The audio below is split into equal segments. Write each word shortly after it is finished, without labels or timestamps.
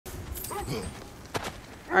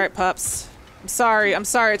Alright, pups. I'm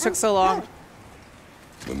sorry it took so long.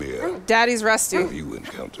 Mimir, Daddy's rusty. have you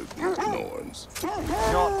encountered these Norns?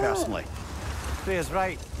 Not personally. Freya's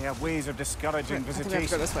right. They have ways of discouraging I think we have to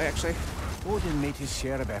visitation. go this way, actually. Odin made his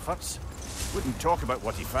share of efforts. Wouldn't talk about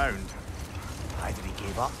what he found. Either he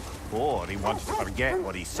gave up, or he wanted to forget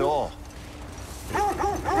what he saw.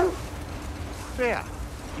 Freya,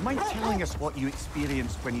 you mind telling us what you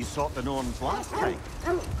experienced when you sought the Norns last time?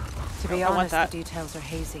 To be I want honest, the that. details are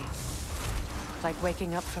hazy. Like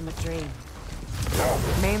waking up from a dream.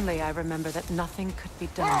 Mainly, I remember that nothing could be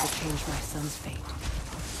done to change my son's fate,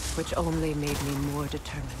 which only made me more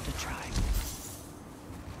determined to try.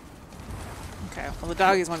 Okay, well the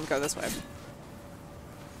doggies want to go this way.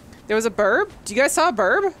 There was a burb? Do you guys saw a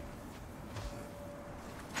burb?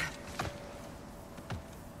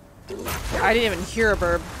 I didn't even hear a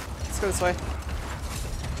burb. Let's go this way.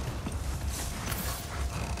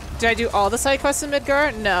 Did I do all the side quests in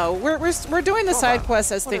Midgard? No, we're doing the side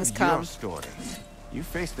quests as things come. Your story? You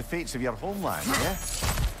faced the fates of your homeland, yeah?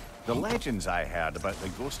 The legends I heard about the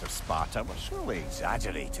ghost of Sparta were surely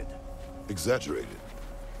exaggerated. Exaggerated?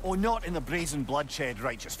 Oh, not in the brazen bloodshed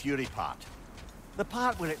righteous fury part. The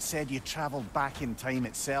part where it said you traveled back in time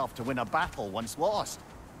itself to win a battle once lost.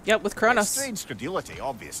 Yep, with Kronos. Strange credulity,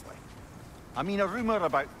 obviously. I mean, a rumor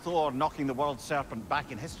about Thor knocking the world serpent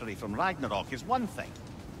back in history from Ragnarok is one thing.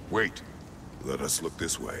 Wait. Let us look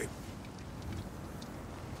this way.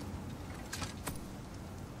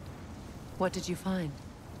 What did you find?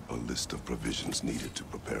 A list of provisions needed to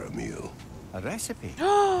prepare a meal. A recipe?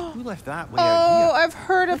 Who left that way out Oh, here? I've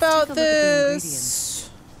heard Let's about take a look at the this. ingredients.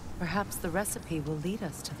 Perhaps the recipe will lead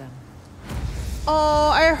us to them. Oh,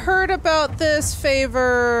 I heard about this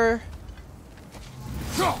favor.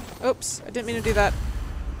 Oops, I didn't mean to do that.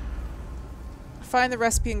 Find the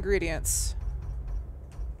recipe ingredients.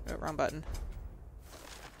 Oh, wrong button.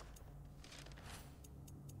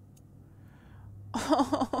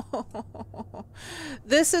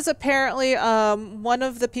 This is apparently one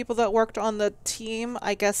of the people that worked on the team,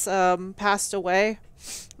 I guess, passed away.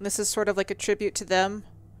 And this is sort of like a tribute to them.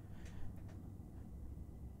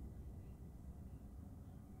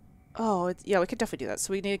 Oh, yeah, we could definitely do that.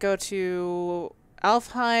 So we need to go to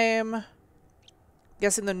Alfheim. I'm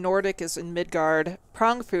guessing the Nordic is in Midgard.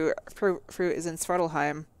 Prong fruit is in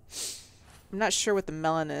Svartalheim. I'm not sure what the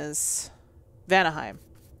melon is. Vanaheim.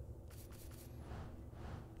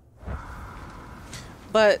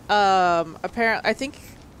 But apparently, I think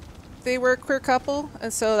they were a queer couple,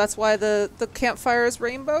 and so that's why the campfire is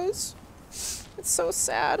rainbows. It's so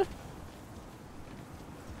sad.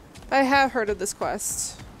 I have heard of this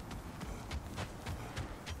quest.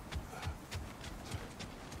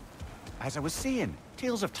 As I was saying,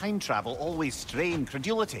 tales of time travel always strain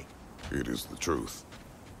credulity. It is the truth.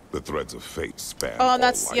 The threads of fate span Oh, all and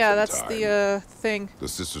that's life yeah, and that's time. the thing. The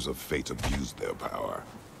Sisters of Fate abused their power.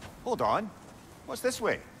 Hold on. What's this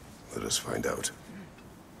way? Let us find out.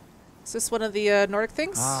 Is this one of the Nordic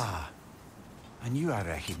things? Ah, I knew I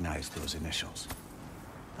recognized those initials.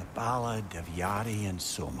 The Ballad of Yari and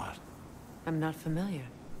Somar. I'm not familiar.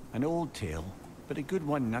 An old tale, but a good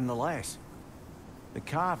one nonetheless. The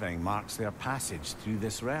carving marks their passage through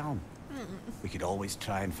this realm. We could always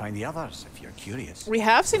try and find the others, if you're curious. We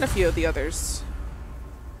have seen a few of the others.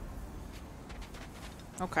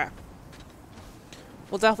 Okay.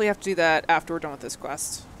 We'll definitely have to do that after we're done with this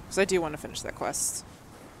quest. Because I do want to finish that quest.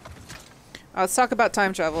 Let's talk about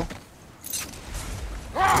time travel.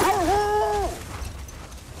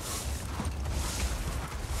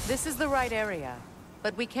 This is the right area,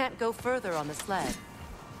 but we can't go further on the sled.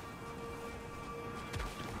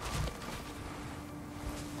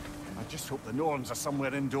 I just hope the Norns are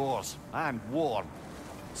somewhere indoors, and warm.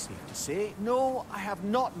 Safe to say, no, I have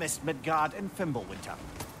not missed Midgard in Fimbulwinter.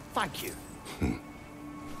 Thank you.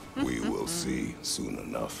 We will see soon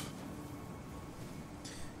enough.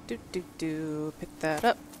 Pick that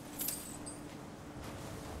up.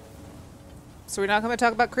 So we're not going to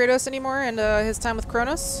talk about Kratos anymore and his time with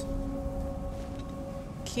Kronos?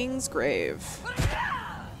 King's Grave.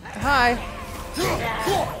 Hi.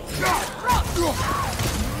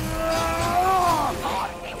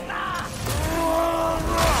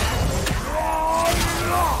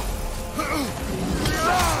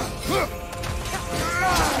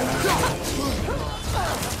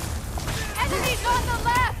 Enemies on the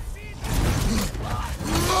left!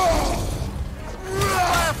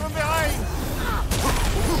 Fire from behind!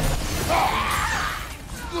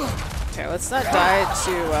 Okay, let's not die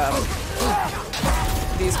to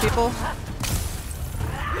these people.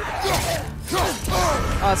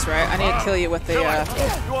 Oh, that's right. I need to kill you with the. You all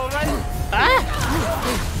right?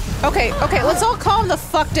 Ah! Okay, okay, let's all calm the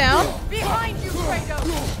fuck down. Behind you,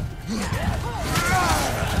 Kratos!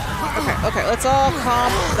 Okay, okay, let's all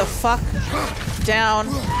calm the fuck down.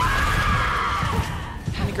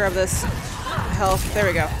 Let me grab this health. There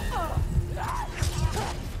we go.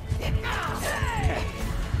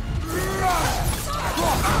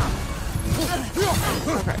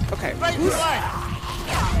 Okay, okay.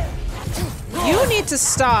 You need to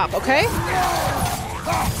stop, okay?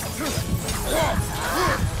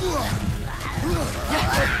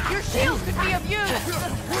 Your shield could be of use!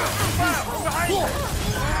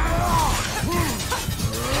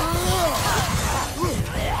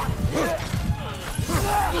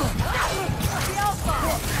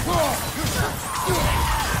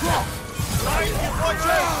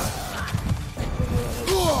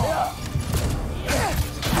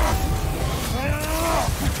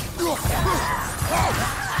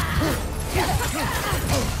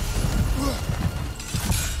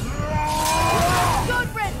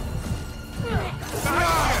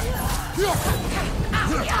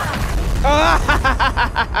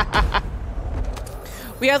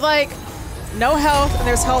 We had like no health, and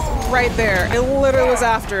there's health right there. It literally was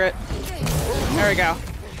after it. There we go.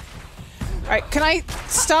 Alright, can I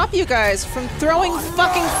stop you guys from throwing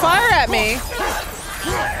fucking fire at me?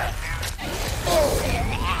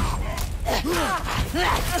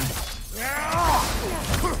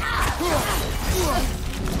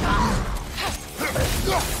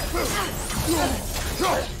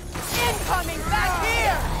 Incoming back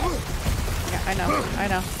here! Yeah, I know, I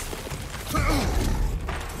know.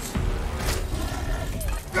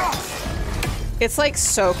 It's like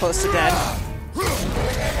so close to dead.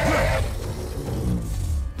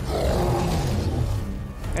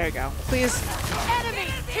 There you go. Please. Enemy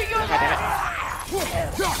to your God damn it.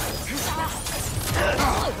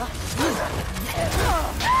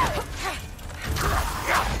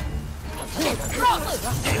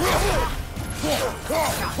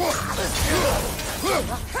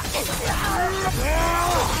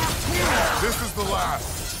 This is the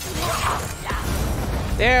last.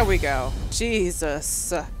 There we go.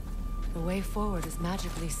 Jesus. The way forward is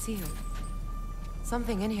magically sealed.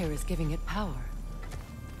 Something in here is giving it power.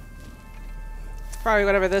 Probably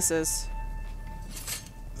whatever this is.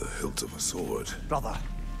 The hilt of a sword. Brother,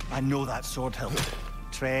 I know that sword hilt.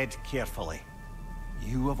 Tread carefully.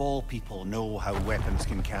 You of all people know how weapons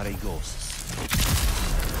can carry ghosts.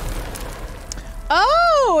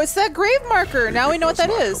 Oh, it's that grave marker. Now we know what that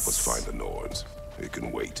Help is. us find the Norns. It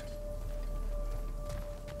can wait.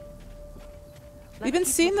 We've been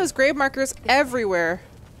seeing those grave markers everywhere.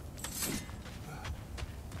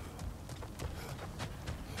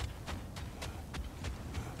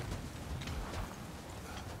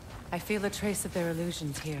 I feel a trace of their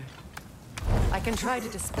illusions here. I can try to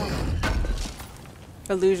dispel them.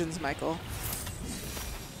 Illusions, Michael.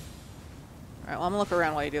 Alright, well, I'm gonna look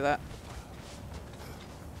around while you do that.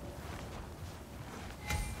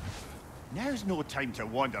 Now's no time to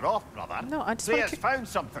wander off, brother. No, I just want to Freya's kick... found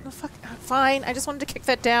something. No, fuck. Fine, I just wanted to kick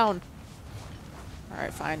that down.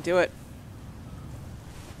 Alright, fine, do it.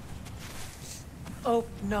 Oh,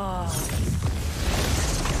 no.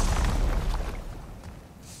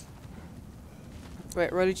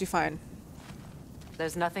 Wait, what did you find?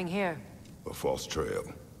 There's nothing here. A false trail.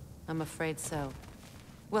 I'm afraid so.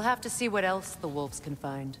 We'll have to see what else the wolves can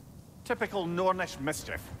find. Typical Nornish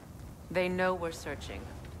mischief. They know we're searching.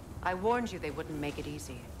 I warned you they wouldn't make it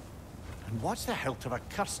easy. And what's the hilt of a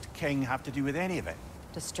cursed king have to do with any of it?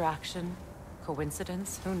 Distraction?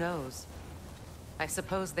 Coincidence? Who knows? I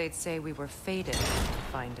suppose they'd say we were fated to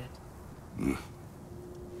find it.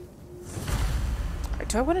 Alright,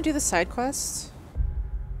 do I want to do the side quest?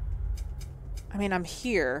 I mean, I'm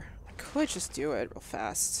here. I could just do it real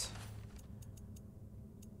fast.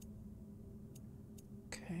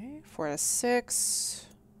 Okay, 4 out of 6.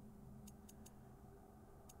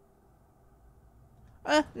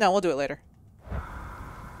 No, we'll do it later.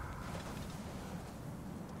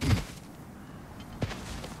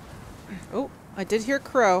 Oh, I did hear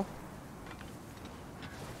crow.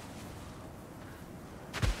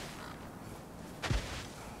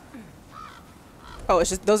 Oh, it's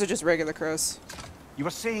just those are just regular crows. You were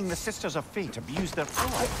saying the Sisters of Fate abused their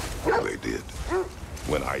power. They did.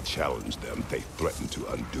 When I challenged them, they threatened to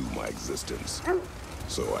undo my existence.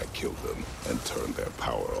 So I killed them and turned their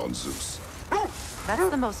power on Zeus. That's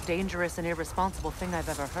the most dangerous and irresponsible thing I've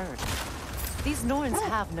ever heard. These Norns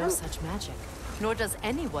have no such magic, nor does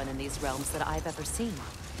anyone in these realms that I've ever seen.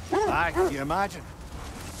 Aye, can you imagine?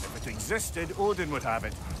 If it existed, Odin would have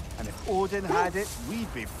it. And if Odin had it,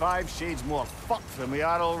 we'd be 5 shades more fucked than we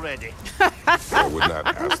are already. I would not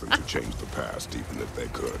ask them to change the past, even if they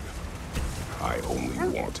could. I only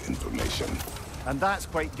want information. And that's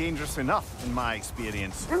quite dangerous enough, in my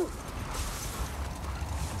experience.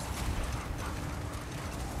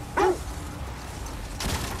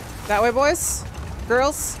 That way, boys?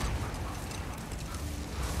 Girls?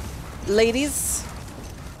 Ladies?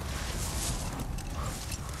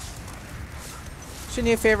 Shouldn't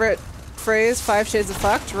your favorite phrase, 5 shades of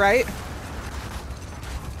fucked, right?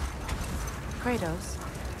 Kratos,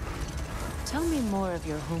 tell me more of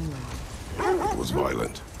your homeland. It was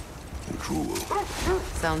violent and cruel.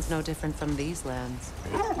 Sounds no different from these lands.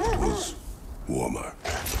 It was warmer.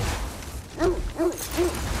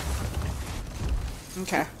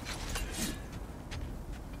 Okay.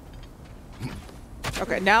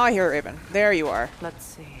 Okay, now I hear Raven. There you are. Let's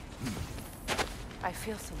see. I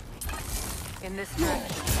feel something. In this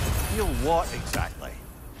direction. Feel what exactly?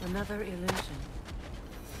 Another illusion.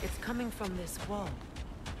 It's coming from this wall.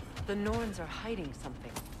 The Norns are hiding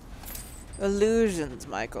something. Illusions,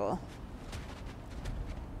 Michael.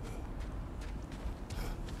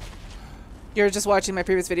 You're just watching my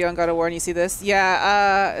previous video on God of War and you see this?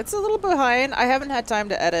 Yeah, it's a little behind. I haven't had time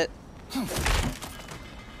to edit.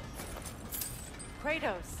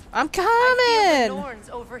 Kratos! I'm I feel coming! the Norns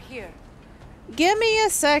over here. Give me a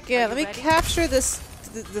second. Are Let you me ready? capture this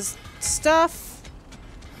stuff.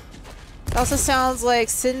 It also sounds like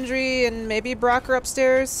Sindri and maybe Brock are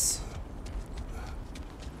upstairs.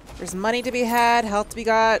 There's money to be had, health to be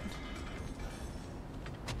got.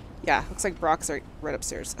 Yeah, looks like Brock's right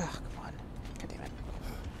upstairs. Oh, come on. God damn it.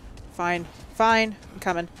 Fine. Fine. I'm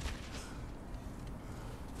coming.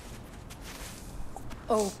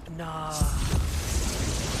 Oh, no.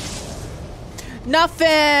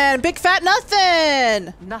 Nothing! Big fat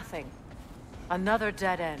nothing! Nothing. Another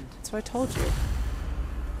dead end. That's what I told you.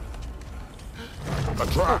 A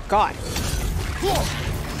trap! God.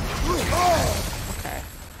 Okay.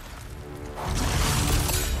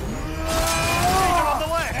 On the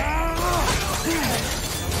way!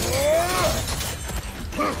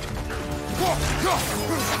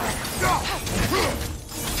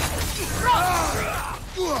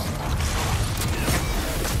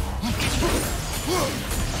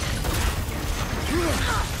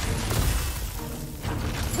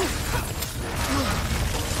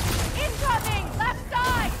 Incoming! Left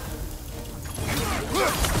side!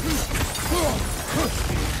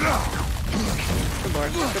 Good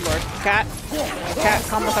lord. Good lord. Cat. Cat,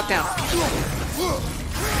 calm the fuck down.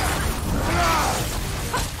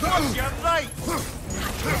 You're right!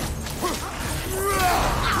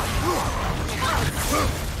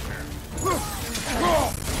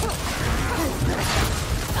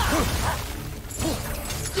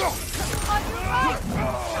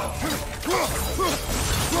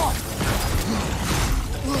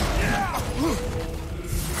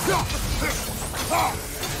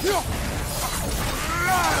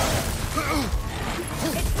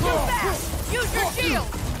 Use your shield!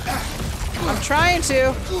 I'm trying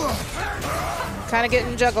to. Kind of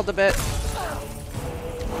getting juggled a bit.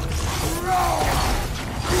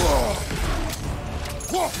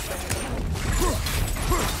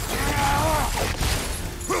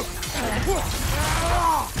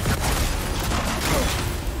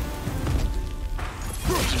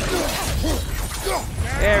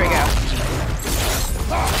 There we go.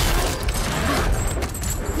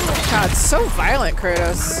 God, it's so violent,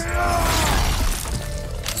 Kratos.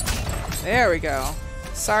 There we go.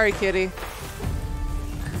 Sorry, kitty.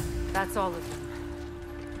 That's all of them.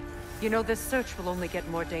 You know, this search will only get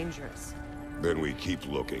more dangerous. Then we keep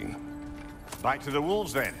looking. Back to the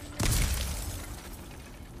wolves then.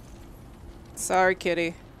 Sorry,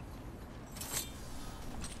 kitty.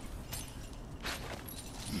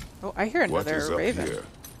 Oh, I hear What another is up raven. here?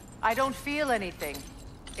 I don't feel anything.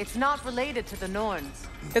 It's not related to the Norns.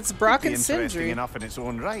 It's Brock Be and interesting Sindri. enough in its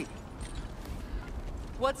own right.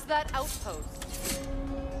 What's that outpost?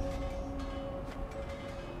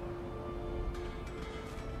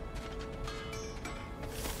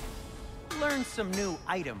 Learn some new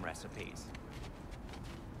item recipes.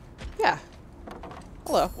 Yeah.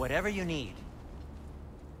 Hello. Whatever you need.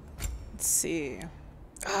 Let's see.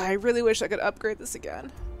 Ah, I really wish I could upgrade this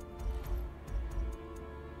again.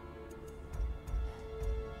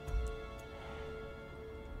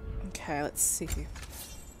 Okay, let's see.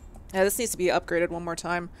 Yeah, this needs to be upgraded one more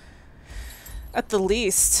time. At the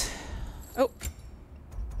least. Oh.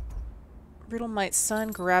 Riddle Might Sun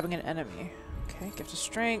grabbing an enemy. Okay, gift of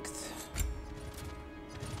strength.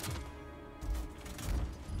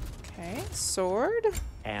 Okay, sword.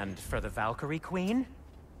 And for the Valkyrie Queen,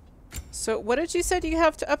 So what did you said you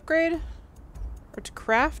have to upgrade? Or to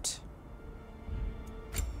craft?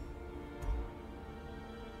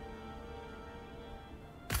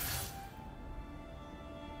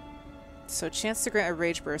 So chance to grant a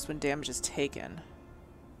rage burst when damage is taken.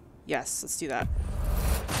 Yes, let's do that.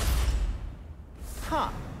 Huh.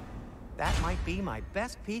 That might be my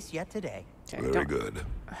best piece yet today. Okay, Very don't good.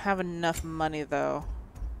 have enough money though.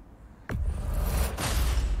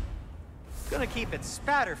 Gonna keep it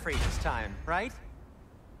spatter-free this time, right?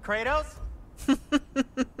 Kratos?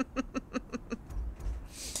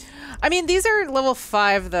 I mean, these are level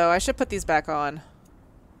 5 though. I should put these back on.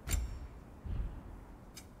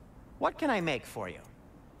 What can I make for you?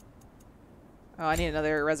 Oh, I need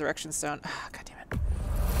another resurrection stone. Ah, God damn it.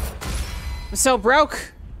 I'm so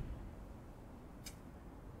broke.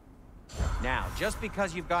 Now, just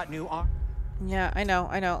because you've got new armor... Yeah, I know.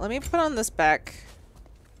 Let me put on this back.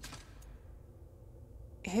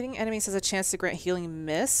 Hitting enemies has a chance to grant healing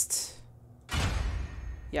mist.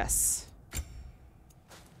 Yes.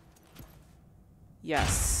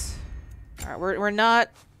 Yes. All right, we're not.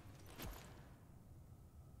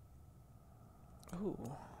 Ooh.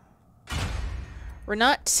 We're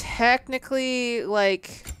not technically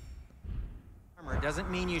like. Armor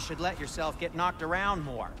doesn't mean you should let yourself get knocked around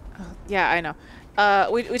more. Yeah, I know.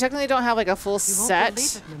 We technically don't have like a full You won't set,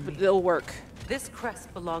 believe it, Mimir. but it'll work. This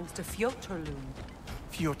crest belongs to Fjotorlund.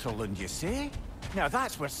 Fjotorlund, you say? Now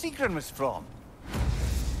that's where Sigrun was from.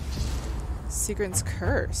 Sigrun's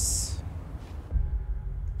curse.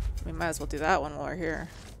 We might as well do that one while we're here.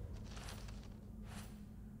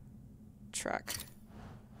 Truck.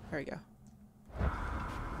 There we go.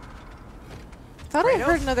 Thought I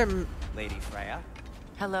heard another. Lady Freya.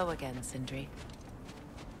 Hello again, Sindri.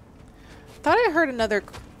 Thought I heard another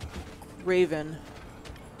raven.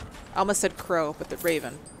 I almost said crow, but the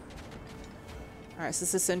raven. All right, so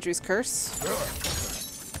this is Sindri's curse.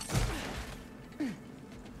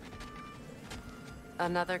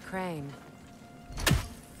 Another crane.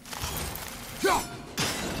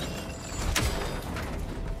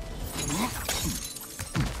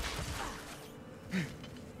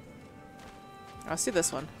 I'll see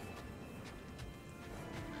this one.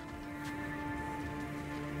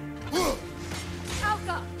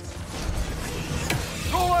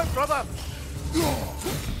 Go on, brother!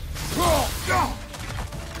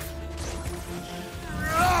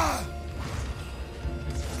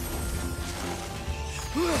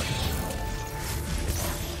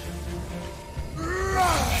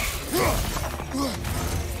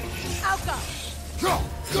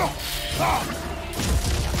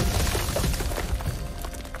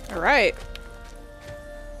 All right.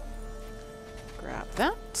 Grab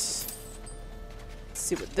that. Let's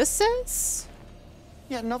see what this says.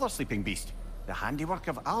 Yet another sleeping beast. The handiwork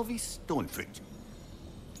of Alvis Stonefoot.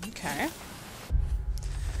 Okay.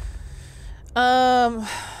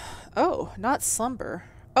 Oh, not slumber.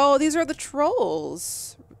 Oh, these are the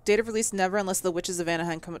trolls. Date of release never unless the witches of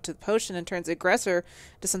Anaheim come up to the potion and turns the aggressor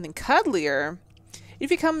to something cuddlier.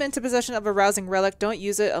 If you come into possession of a rousing relic, don't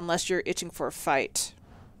use it unless you're itching for a fight.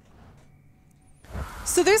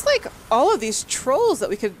 So there's like all of these trolls that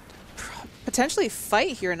we could potentially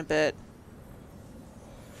fight here in a bit.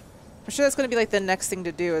 I'm sure that's going to be like the next thing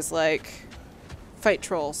to do is like fight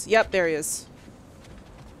trolls. Yep, there he is.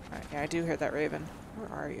 Alright, yeah, I do hear that raven. Where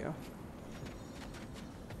are you?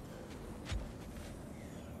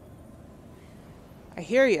 I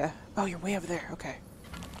hear you. Oh, you're way over there. Okay.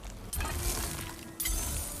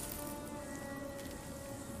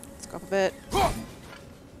 Let's go up a bit.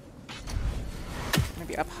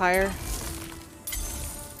 Maybe up higher.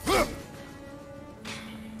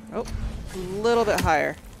 Oh, a little bit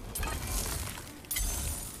higher.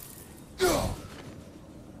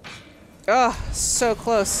 Oh, so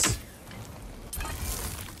close.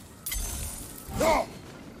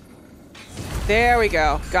 There we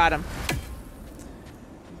go. Got him.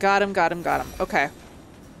 Got him, got him, got him. Okay.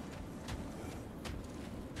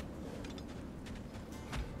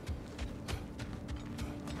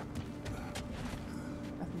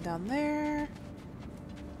 Nothing down there.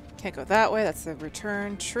 Can't go that way. That's the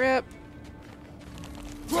return trip.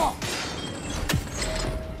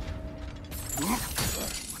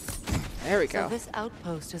 There we go. So this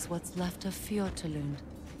outpost is what's left of Fjotorlund.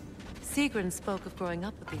 Sigrun spoke of growing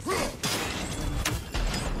up with these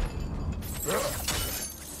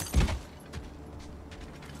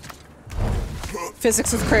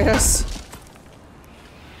Physics with Kratos.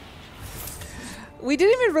 We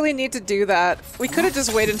didn't even really need to do that. We could have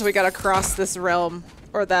just waited until we got across this realm,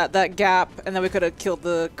 or that gap, and then we could have killed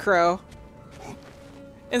the crow.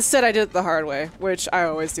 Instead, I did it the hard way, which I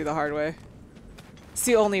always do the hard way. It's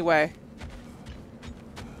the only way.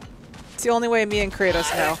 It's the only way me and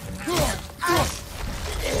Kratos know.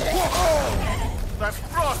 That's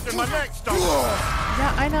frost in my neck, Stumpt!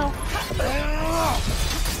 Yeah, I know.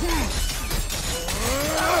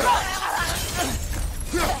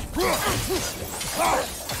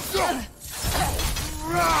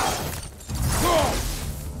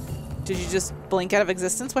 Did you just blink out of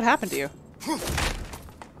existence? What happened to you?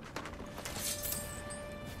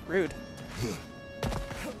 Rude.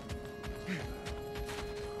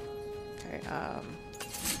 Okay, I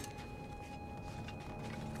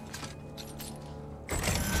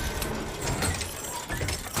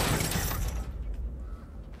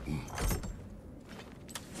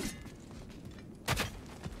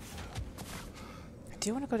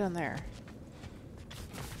do want to go down there.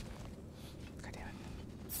 God damn it.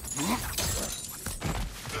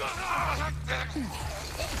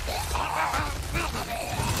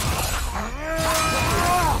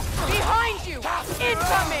 Behind you!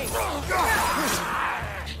 Incoming!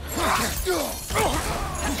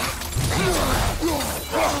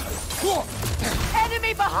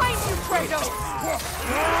 Enemy behind you, Kratos!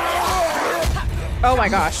 Oh my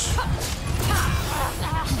gosh.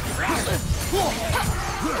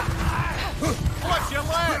 Watch your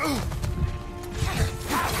leg!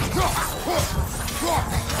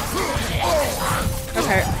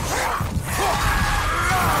 Okay.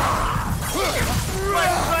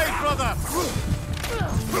 Right, brother!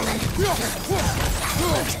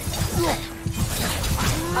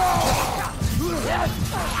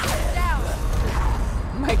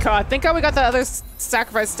 Oh my god, thank god we got the other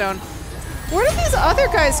sacrifice stone. Where did these other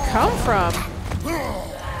guys come from?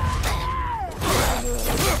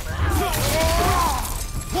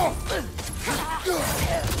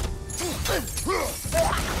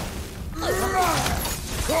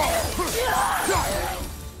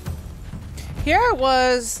 Here I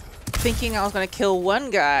was thinking I was gonna kill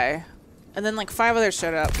one guy, and then like 5 others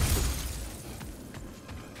showed up.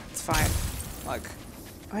 It's fine. Look,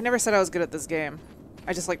 I never said I was good at this game.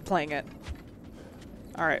 I just like playing it.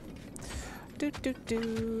 Alright.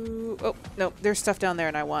 Oh, no, there's stuff down there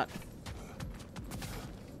and I want.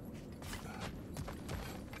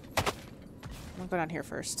 I'll go down here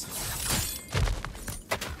first.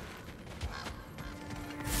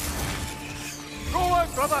 Go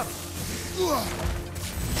on, brother!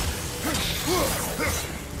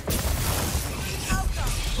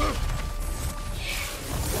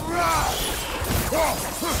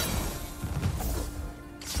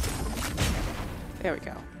 There we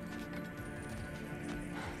go.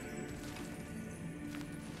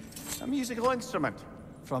 A musical instrument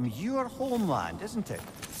from your homeland, isn't it?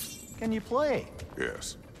 Can you play?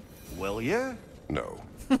 Yes. Will you? No.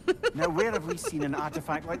 Now, where have we seen an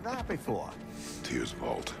artifact like that before? Tears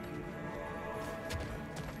Vault.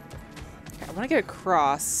 Okay, I want to get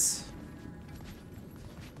across.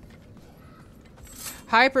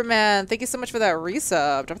 Hyperman, thank you so much for that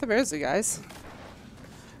resub. Drop the bears, you guys.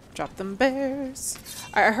 Drop them bears.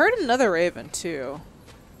 I heard another raven too.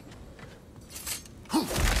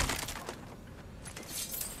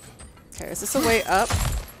 Okay, is this a way up?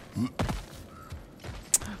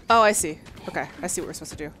 Oh, I see. Okay, I see what we're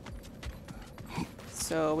supposed to do.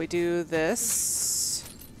 So we do this.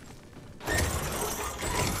 There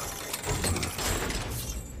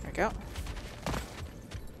we go.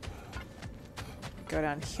 Go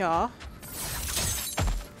down here.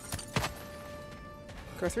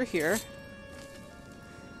 Go through here.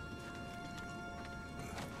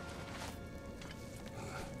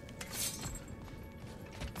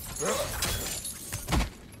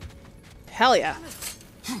 Hell yeah.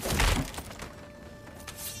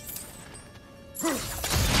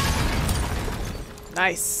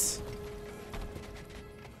 Nice.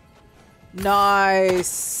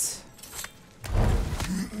 Nice.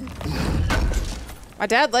 My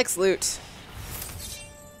dad likes loot.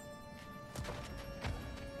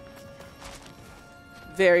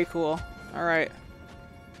 Very cool. All right.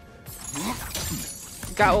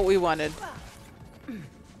 Got what we wanted.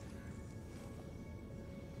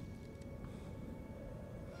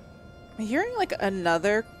 I'm hearing like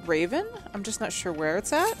another raven. I'm just not sure where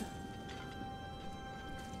it's at.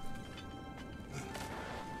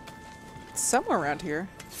 It's somewhere around here.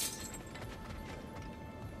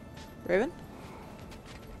 Raven?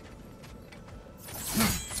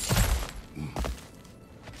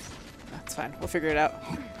 That's fine. We'll figure it out.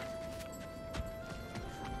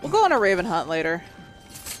 We'll go on a raven hunt later.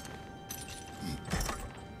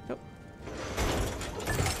 Nope.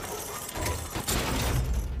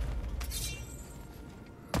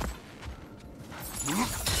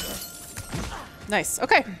 Nice.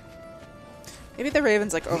 Okay. Maybe the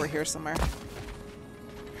raven's like over here somewhere.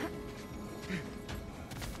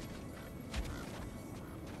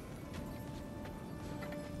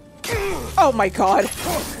 Oh my god.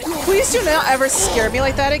 Please do not ever scare me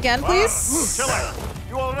like that again, please. Chiller,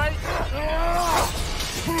 you all right?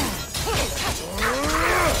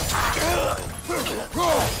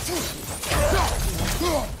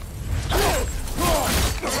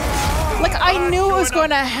 Like, I knew it was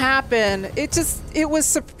going to happen. It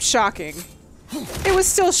was shocking. It was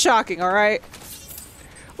still shocking, alright?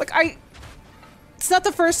 Like, it's not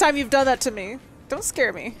the first time you've done that to me. Don't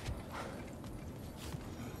scare me.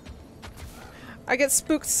 I get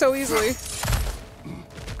spooked so easily.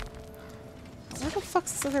 Where the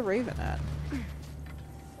fuck's this other raven at?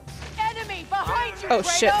 Enemy behind you, Oh,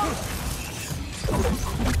 shit.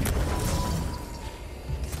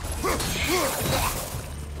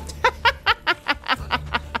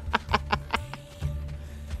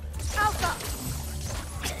 Alpha.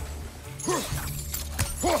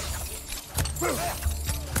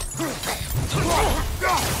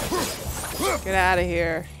 Get out of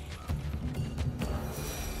here.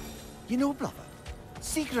 You know, brother,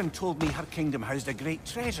 Sigrun told me her kingdom housed a great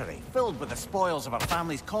treasury filled with the spoils of her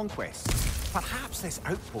family's conquests. Perhaps this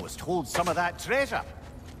outpost holds some of that treasure.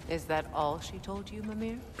 Is that all she told you,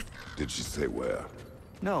 Mimir? Did she say where?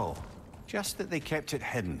 No, just that they kept it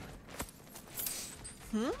hidden.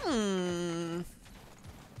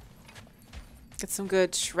 Get some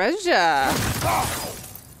good treasure.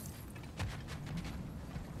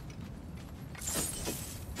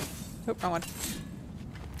 Oh, wrong one.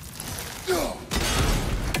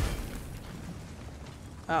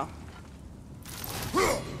 Oh.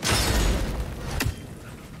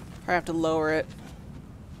 I have to lower it.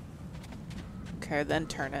 Okay, then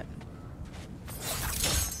turn it.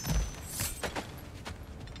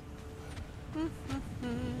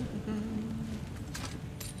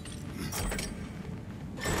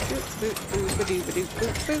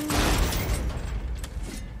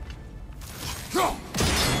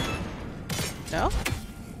 No?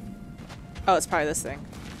 Oh, it's probably this thing.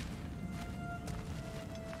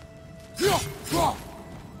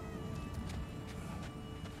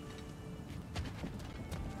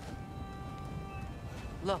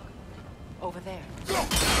 Look, over there.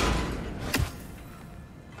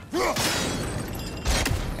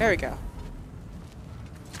 There we go.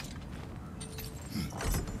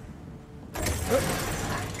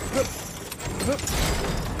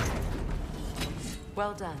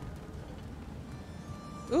 Well done.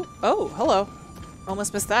 Ooh, oh, hello.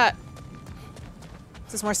 Almost missed that.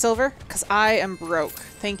 Is this more silver? Because I am broke.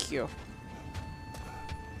 Thank you.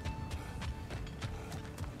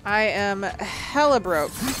 I am hella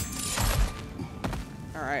broke.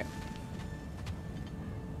 Alright.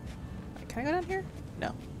 Can I go down here?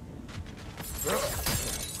 No.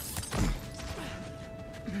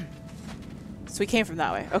 So we came from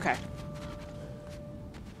that way. Okay.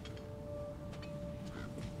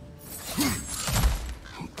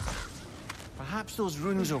 Perhaps those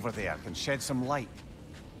runes over there can shed some light.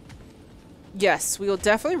 Yes, we will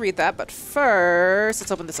definitely read that, but first,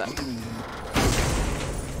 let's open this up.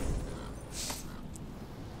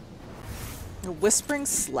 A whispering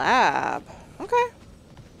slab. Okay.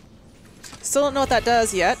 Still don't know what that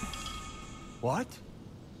does yet. What?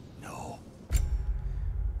 No.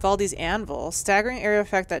 Valdi's Anvil. Staggering area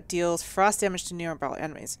effect that deals frost damage to nearby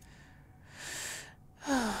enemies.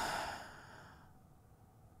 I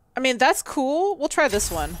mean, that's cool. We'll try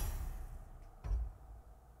this one.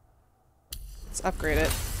 Let's upgrade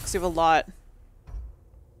it, because we have a lot.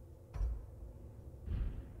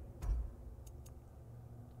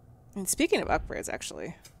 And speaking of upgrades,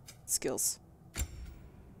 actually. Skills. That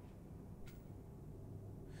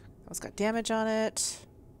one's got damage on it.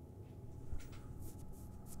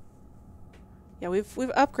 Yeah, we've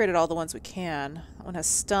upgraded all the ones we can. That one has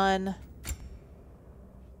stun.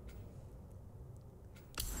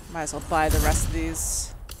 Might as well buy the rest of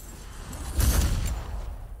these.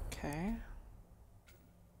 Okay.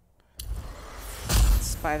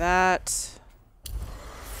 Let's buy that.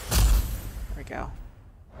 There we go.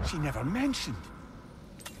 She never mentioned.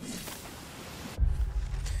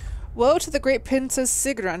 Woe to the great princess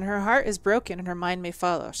Sigrun. Her heart is broken and her mind may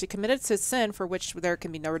follow. She committed to sin for which there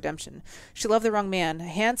can be no redemption. She loved the wrong man.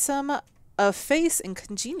 Handsome of face and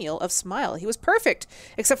congenial of smile. He was perfect,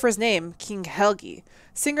 except for his name, King Helgi.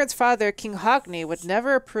 Sigrun's father, King Hogni, would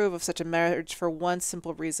never approve of such a marriage for one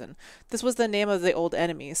simple reason. This was the name of the old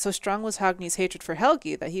enemy. So strong was Hogni's hatred for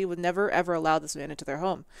Helgi that he would never ever allow this man into their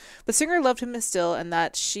home. But Sigrun loved him still, and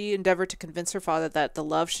that she endeavored to convince her father that the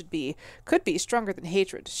love could be stronger than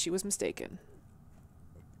hatred. She was mistaken.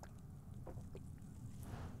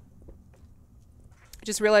 I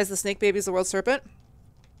just realized the snake baby is the world serpent.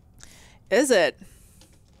 Is it?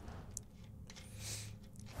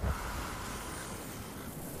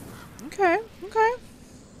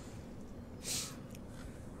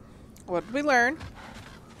 What did we learn?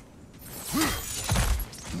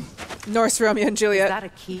 Norse Romeo and Juliet. Is that a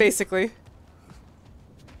key? Basically.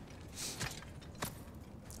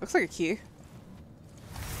 Looks like a key.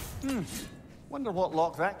 Wonder what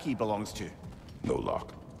lock that key belongs to. No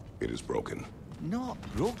lock. It is broken. Not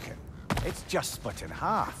broken. It's just split in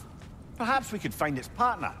half. Perhaps we could find its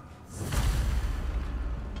partner.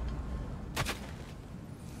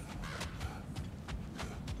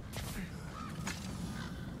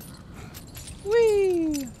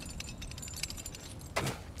 Whee!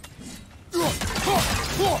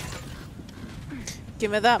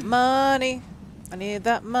 Give me that money. I need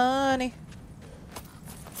that money.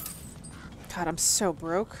 God, I'm so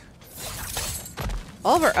broke.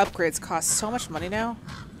 All of our upgrades cost so much money now.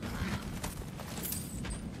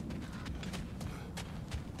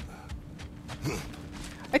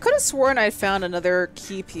 I could have sworn I found another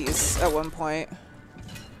key piece at one point.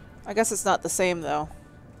 I guess it's not the same though.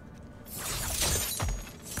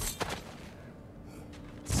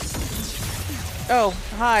 Oh,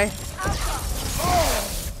 hi.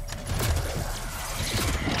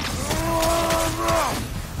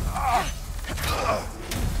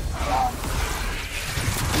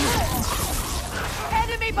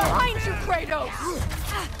 Enemy behind you, Kratos!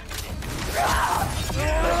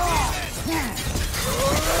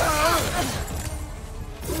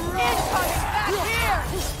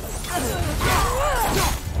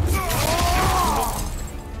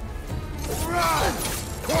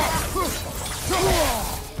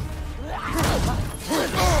 Incoming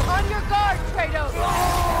back on your guard, Kratos!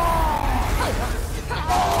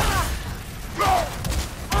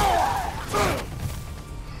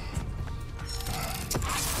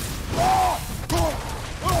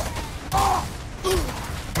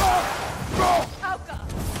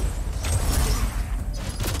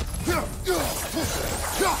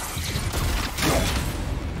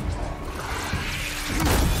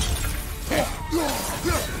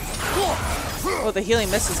 Oh, the healing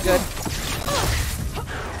mist is good.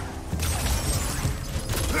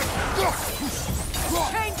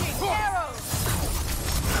 Changing arrows!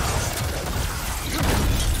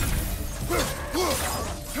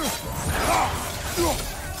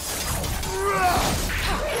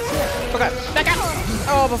 Okay, back out!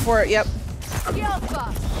 Oh, before it, yep.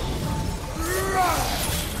 Yelpa!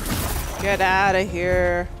 Get out of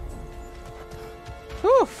here.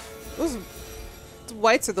 Whew. Those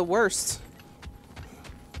whites are the worst.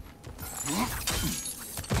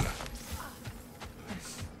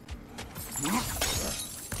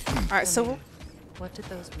 Alright, so... What did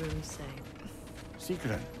those runes say?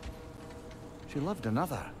 Secret. She loved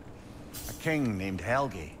another. A king named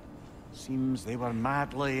Helgi. Seems they were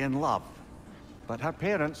madly in love. But her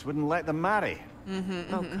parents wouldn't let them marry. Oh,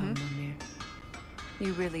 come, Mimir.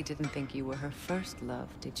 You really didn't think you were her first love,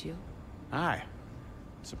 did you? Aye.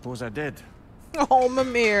 Suppose I did. Oh,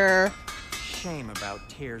 Mimir. Shame about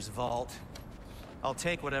Tyr's vault. I'll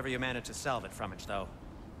take whatever you manage to salvage from it, though.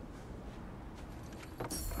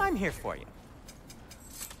 I'm here for you.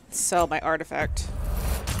 Sell my artifact.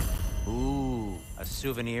 Ooh, a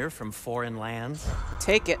souvenir from foreign lands?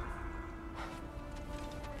 Take it.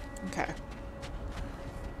 Okay.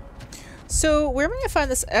 So, where am I going to find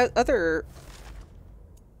this other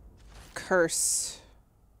curse?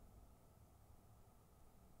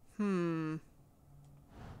 If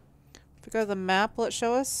we go to the map, will it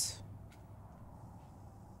show us?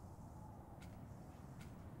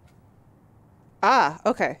 Ah,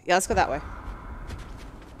 okay. Yeah, let's go that way.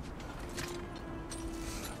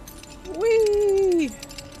 Whee!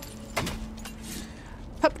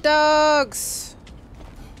 Pup dogs!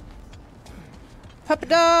 Pup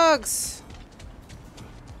dogs!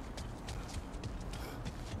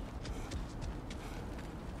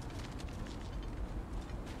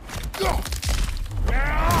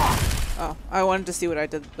 Oh, I wanted to see what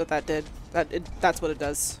that did. That's what it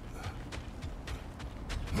does.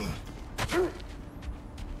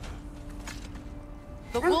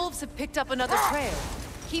 The wolves have picked up another trail.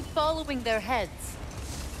 Keep following their heads.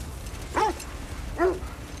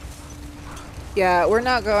 Yeah, we're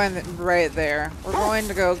not going right there. We're going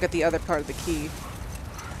to go get the other part of the key.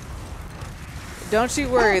 Don't you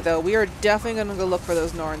worry, though. We are definitely going to go look for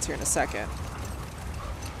those Norns here in a second.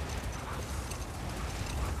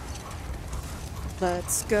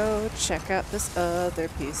 Let's go check out this other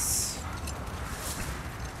piece.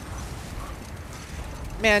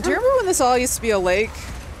 Man, do you remember when this all used to be a lake?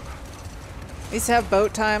 I used to have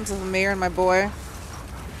boat times with Mimir and my boy.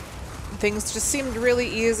 Things just seemed really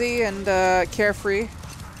easy and carefree.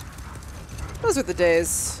 Those were the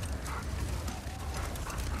days.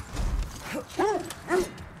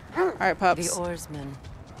 Alright, pups. The oarsmen.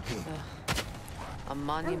 A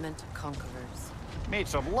monument to conquerors. Made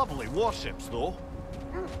some lovely warships, though.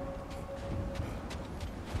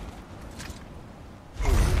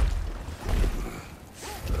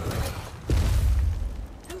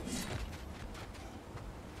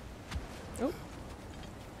 Oh.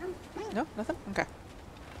 No, nothing? Okay.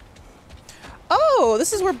 Oh,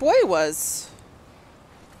 this is where Boy was.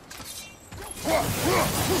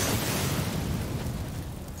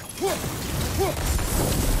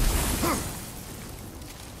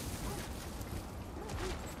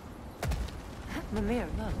 Mimir,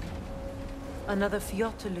 look. Another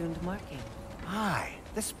Fjotalund marking. Aye,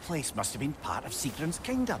 this place must have been part of Sigrun's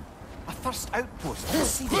kingdom. A first outpost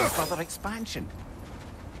preceding further expansion.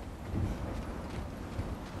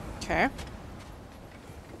 Okay.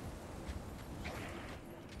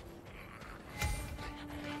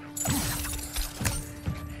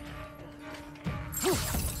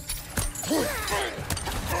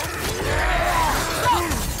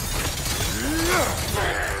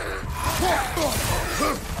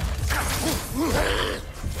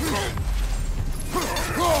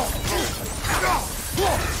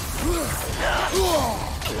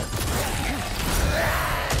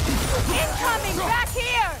 Incoming! Back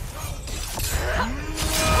here!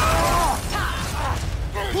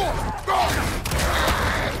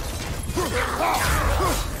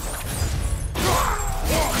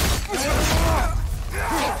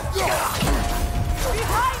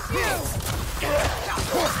 Behind you!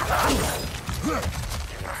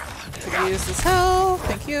 Could use this hell.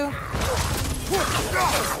 Thank you.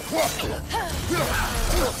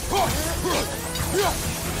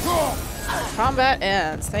 Combat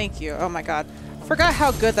ends. Thank you. Oh my god. Forgot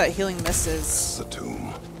how good that healing mist is. It's a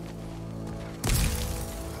tomb.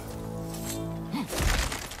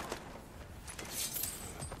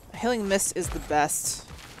 Healing mist is the best.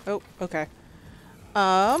 Oh, okay.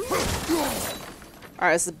 Alright,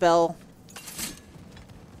 this is bell.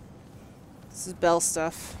 This is bell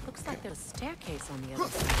stuff. Looks like there's a staircase on the other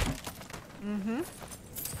side. Mm-hmm.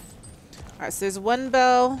 Alright, so there's one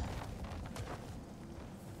bell.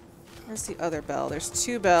 Where's the other bell? There's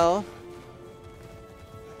two bell.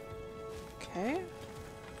 Okay.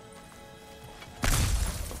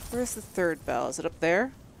 Where's the third bell? Is it up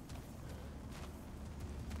there?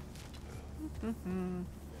 Mm-hmm.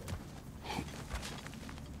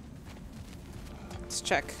 Let's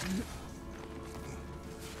check.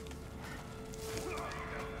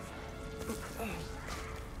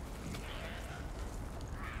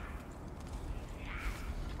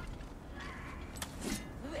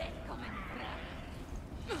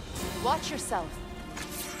 Watch yourself.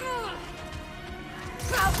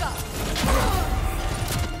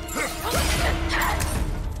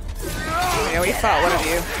 Yeah, we fought one of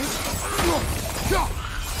you.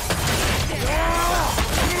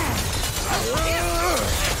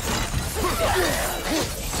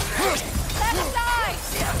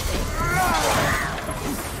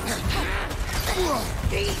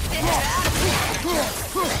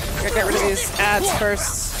 Gotta get rid of these ads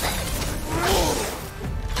first.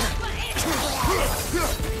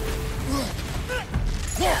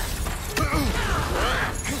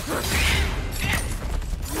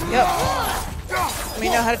 Yep. We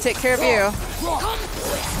know how to take care of you.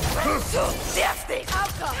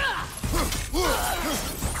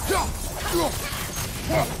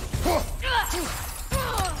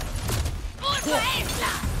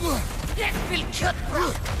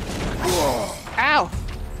 Ow!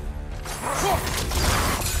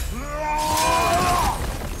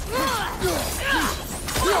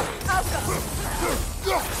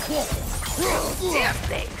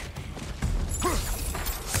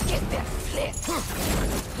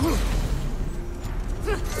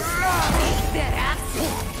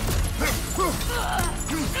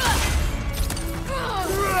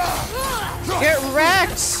 Get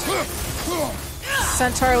wrecked,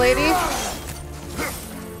 Centaur lady.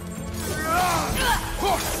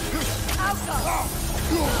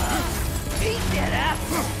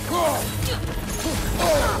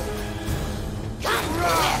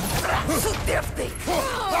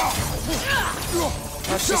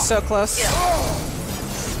 Oh, she's so close.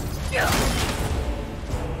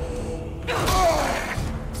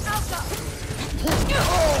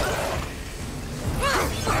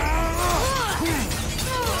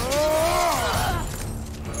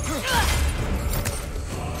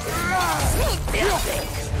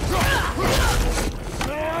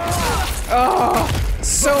 Oh,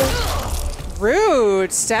 so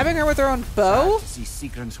rude. Stabbing her with her own bow? Sad to see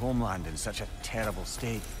Sigrun's homeland in such a terrible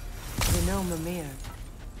state. You know, Mimir,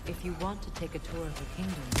 If you want to take a tour of the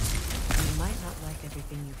kingdom, you might not like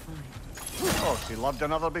everything you find. Oh, she loved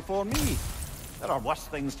another before me. There are worse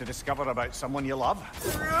things to discover about someone you love.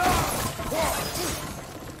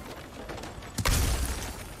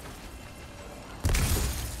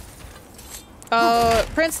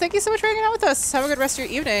 Prince, thank you so much for hanging out with us. Have a good rest of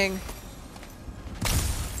your evening.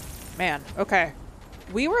 Man, okay.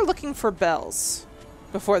 We were looking for bells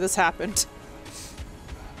before this happened.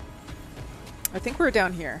 I think we're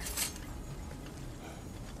down here.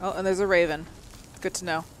 Oh, and there's a raven. Good to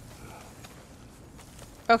know.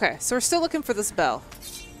 Okay, so we're still looking for this bell.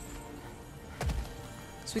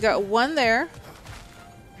 So we got one there.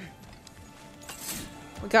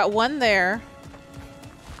 We got one there.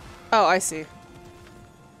 Oh, I see.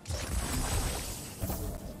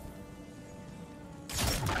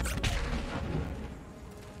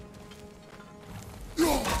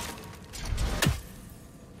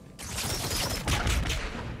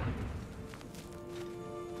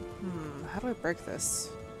 How do I break this?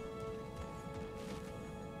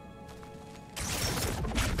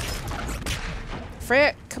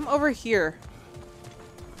 Freya, come over here.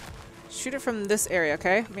 Shoot it from this area,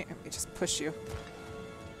 okay? Let me just push you.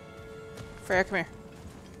 Freya, come here.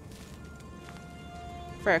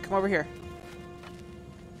 Freya, come over here.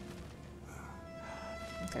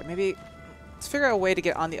 Okay, maybe let's figure out a way to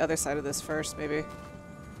get on the other side of this first, maybe.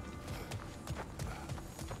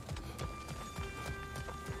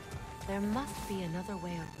 There must be another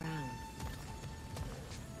way around.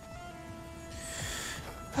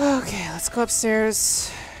 Okay, let's go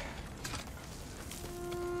upstairs.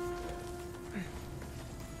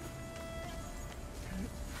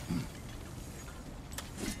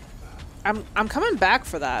 I'm coming back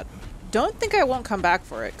for that. Don't think I won't come back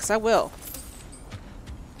for it, because I will.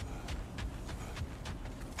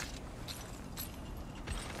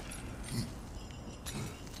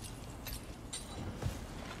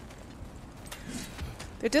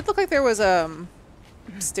 It did look like there was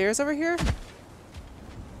stairs over here.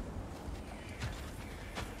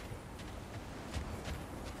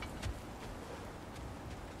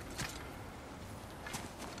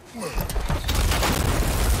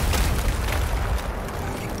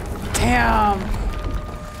 Damn.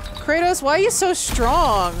 Kratos, why are you so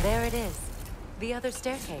strong? There it is. The other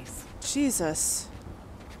staircase. Jesus.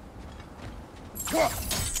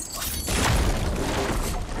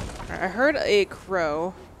 I heard a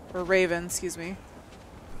crow. Or raven, excuse me.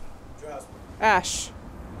 Jasper, Ash.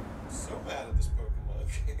 I'm so mad at this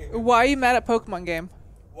Pokemon game. Why are you mad at Pokemon game?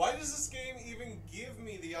 Why does this game even give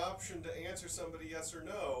me the option to answer somebody yes or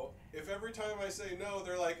no if every time I say no,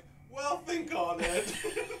 they're like, well, think on it.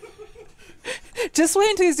 Just wait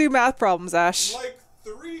until you do math problems, Ash. Like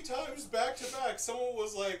 3 times back to back, someone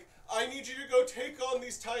was like, I need you to go take on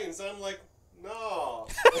these Titans. And I'm like, nah.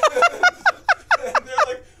 And they're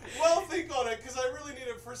like, well, think on it, because I really need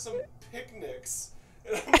it for some picnics.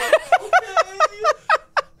 And I'm like, okay.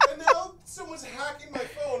 And now someone's hacking my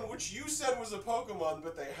phone, which you said was a Pokemon,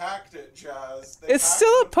 but they hacked it, Jazz. It's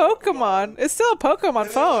still a Pokemon. It's still a Pokemon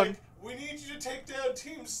And phone. like, we need you to take down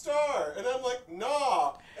Team Star. And I'm like,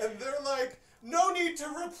 nah. And they're like, no need to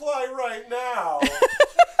reply right now.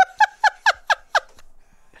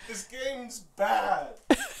 This game's bad.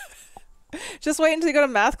 Just wait until you go to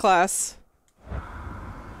math class.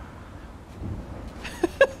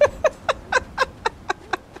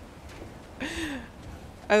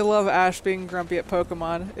 I love Ash being grumpy at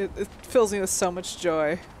Pokemon. It fills me with so much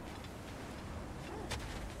joy.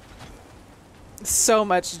 So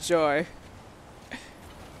much joy.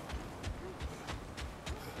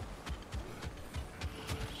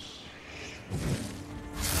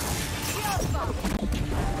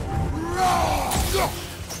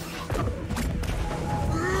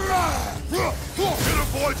 It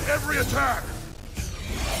avoids every attack!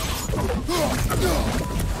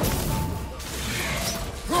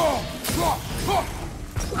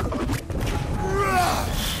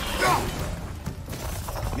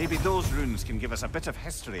 Maybe those runes can give us a bit of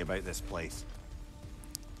history about this place.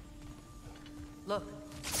 Look,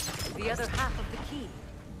 the other half of the key.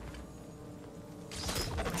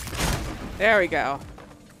 There we go.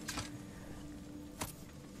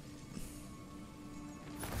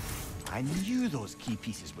 I knew those key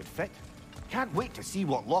pieces would fit. Can't wait to see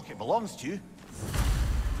what lock it belongs to.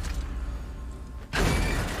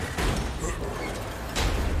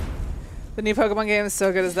 The new Pokemon game is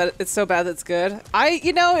so good is that it's so bad that it's good. I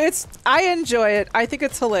enjoy it. I think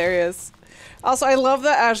it's hilarious. Also, I love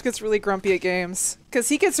that Ash gets really grumpy at games. Because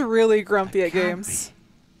he gets really grumpy at games.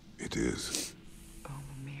 It is. Oh,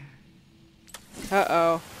 Mimir.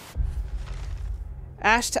 Uh-oh.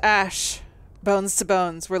 Ash to Ash. Bones to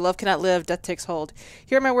bones, where love cannot live, death takes hold.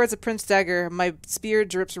 Here are my words of Prince Dagger. My spear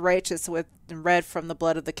drips righteous with red from the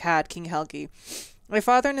blood of the cad, King Helgi. My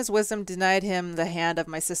father in his wisdom denied him the hand of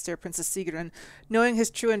my sister, Princess Sigrun, knowing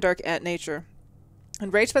his true and dark nature.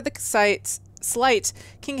 Enraged by the slight,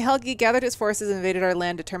 King Helgi gathered his forces and invaded our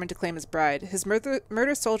land, determined to claim his bride. His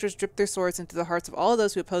murder soldiers dripped their swords into the hearts of all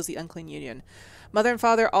those who opposed the unclean union. Mother and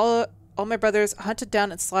father, all my brothers, hunted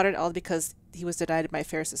down and slaughtered all because he was denied my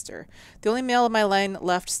fair sister. The only male of my line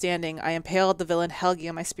left standing, I impaled the villain Helgi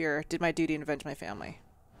on my spear, did my duty and avenge my family.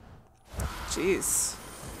 Jeez.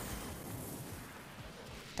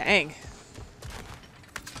 Dang.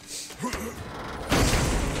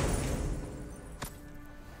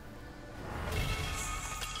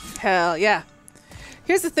 Hell yeah.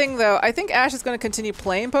 Here's the thing though, I think Ash is going to continue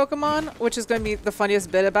playing Pokemon, which is going to be the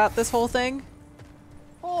funniest bit about this whole thing.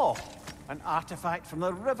 Oh, an artifact from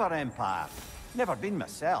the River Empire. Never been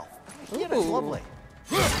myself. Here it's lovely.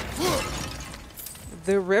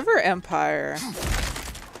 The River Empire.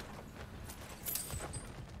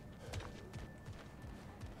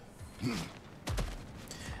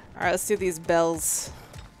 Alright, let's do these bells.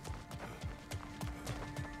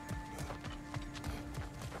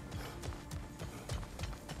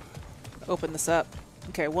 Open this up.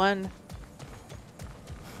 Okay, one.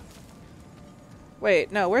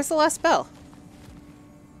 Wait, no, where's the last bell?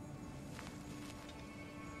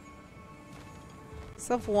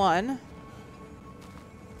 So one.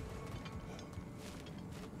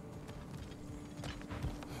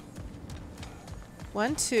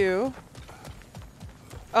 One, two.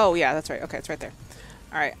 Oh, yeah, that's right. Okay, it's right there.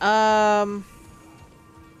 All right.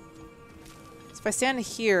 So if I stand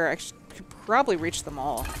here, I could probably reach them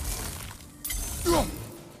all.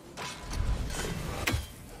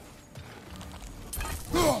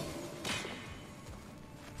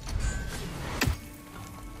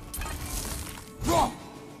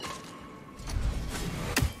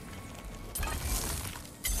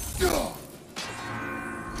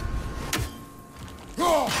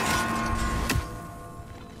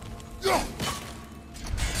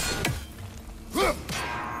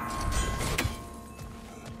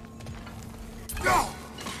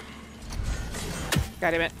 God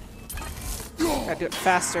damn it. Gotta do it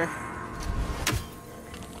faster.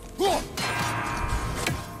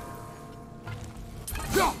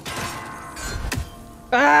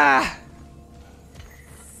 Ah!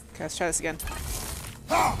 Okay, let's try this again.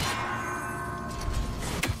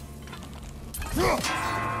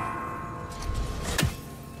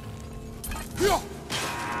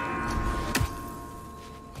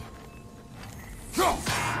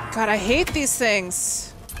 God, I hate these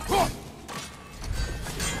things.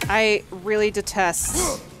 I really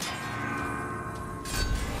detest.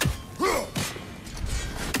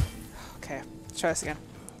 Okay, let's try this again.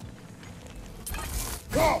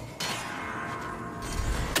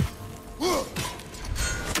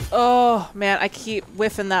 Oh, man, I keep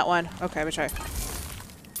whiffing that one. Okay, let me try.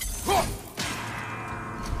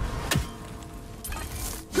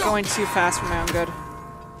 Going too fast for my own good.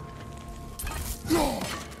 Oh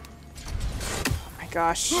my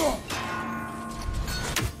gosh.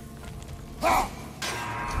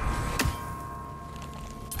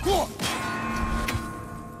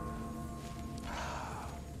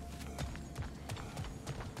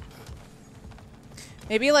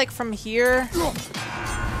 Maybe like from here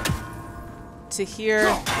to here.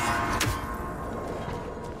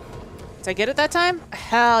 Did I get it that time?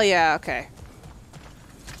 Hell yeah, okay.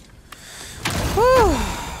 Whew.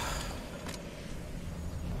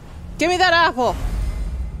 Give me that apple.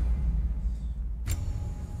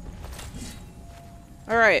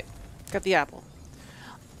 All right, got the apple.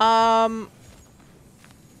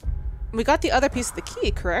 We got the other piece of the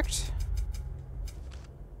key, correct?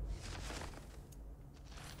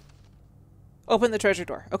 Open the treasure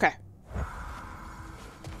door. Okay.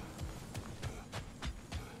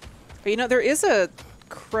 But you know, there is a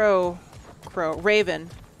raven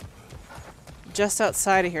just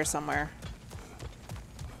outside of here somewhere.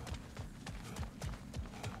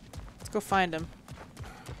 Let's go find him.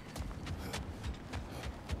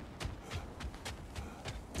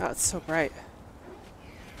 Oh, it's so bright.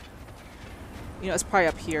 You know, it's probably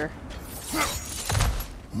up here.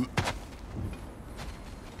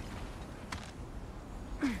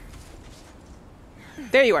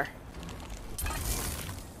 There you are.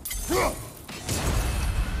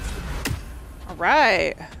 All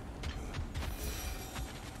right.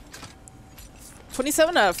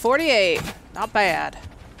 27 out of 48. Not bad.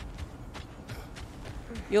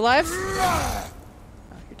 You alive? Oh,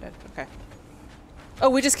 you're dead. Okay. Oh,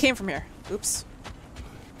 we just came from here. Oops.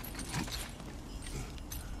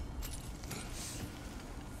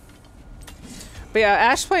 But yeah,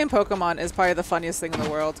 Ash playing Pokemon is probably the funniest thing in the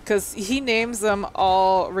world because he names them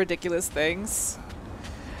all ridiculous things.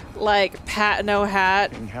 Like Pat No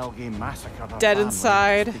Hat, King Helgi massacred her Dead family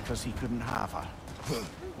Inside. because he couldn't have her.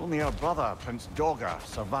 Only her brother, Prince Dogger,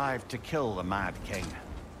 survived to kill the Mad King.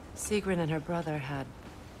 Sigrun and her brother had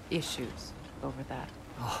issues over that.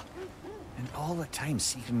 Oh, and all the time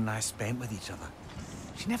Sigrun and I spent with each other,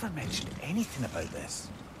 she never mentioned anything about this.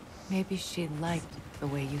 Maybe she liked the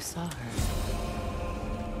way you saw her.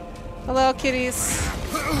 Hello, kitties.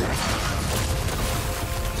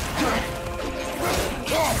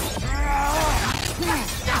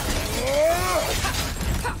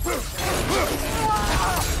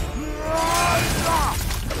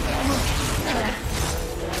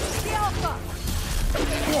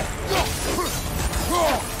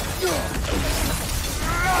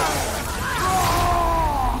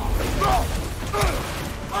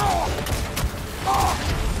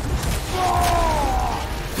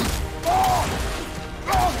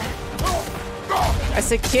 I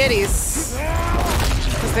said kitties.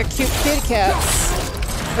 Because they're cute kitty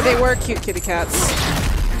cats. Or they were cute kitty cats.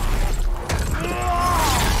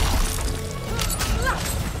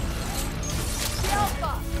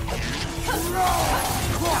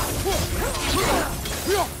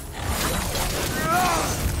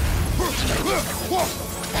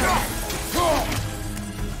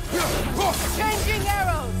 Changing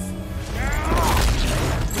arrows.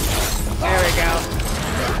 There we go.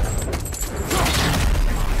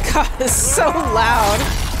 God, it's so loud.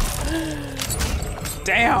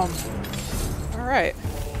 Damn. All right.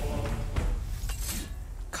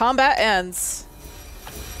 Combat ends.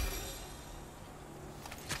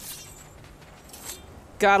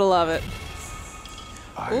 Gotta love it.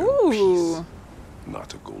 Iron Ooh. peace,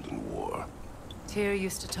 not a golden war. Tyr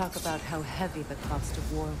used to talk about how heavy the cost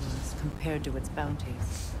of war was compared to its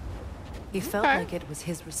bounties. He felt Okay. like it was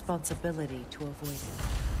his responsibility to avoid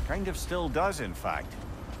it. Kind of still does, in fact.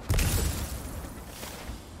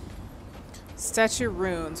 Statue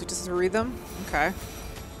runes. We just read them? Okay.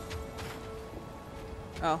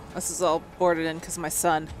 Oh, this is all boarded in because of my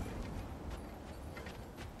son.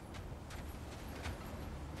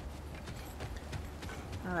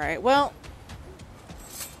 Alright, well,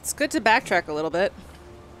 it's good to backtrack a little bit.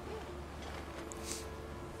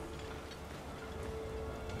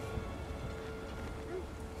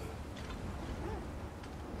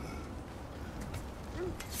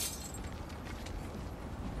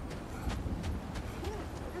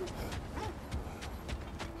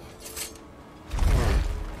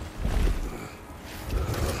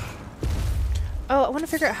 Oh, I want to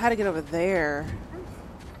figure out how to get over there.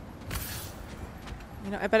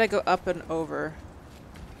 You know, I bet I go up and over.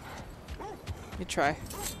 Let me try.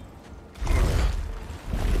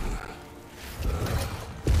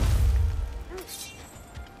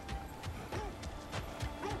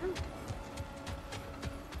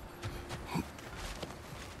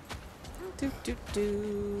 Do, do, do,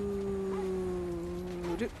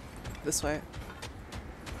 do. This way.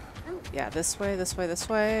 Yeah, this way, this way, this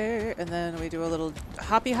way. And then we do a little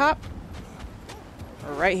hoppy hop.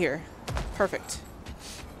 Right here. Perfect.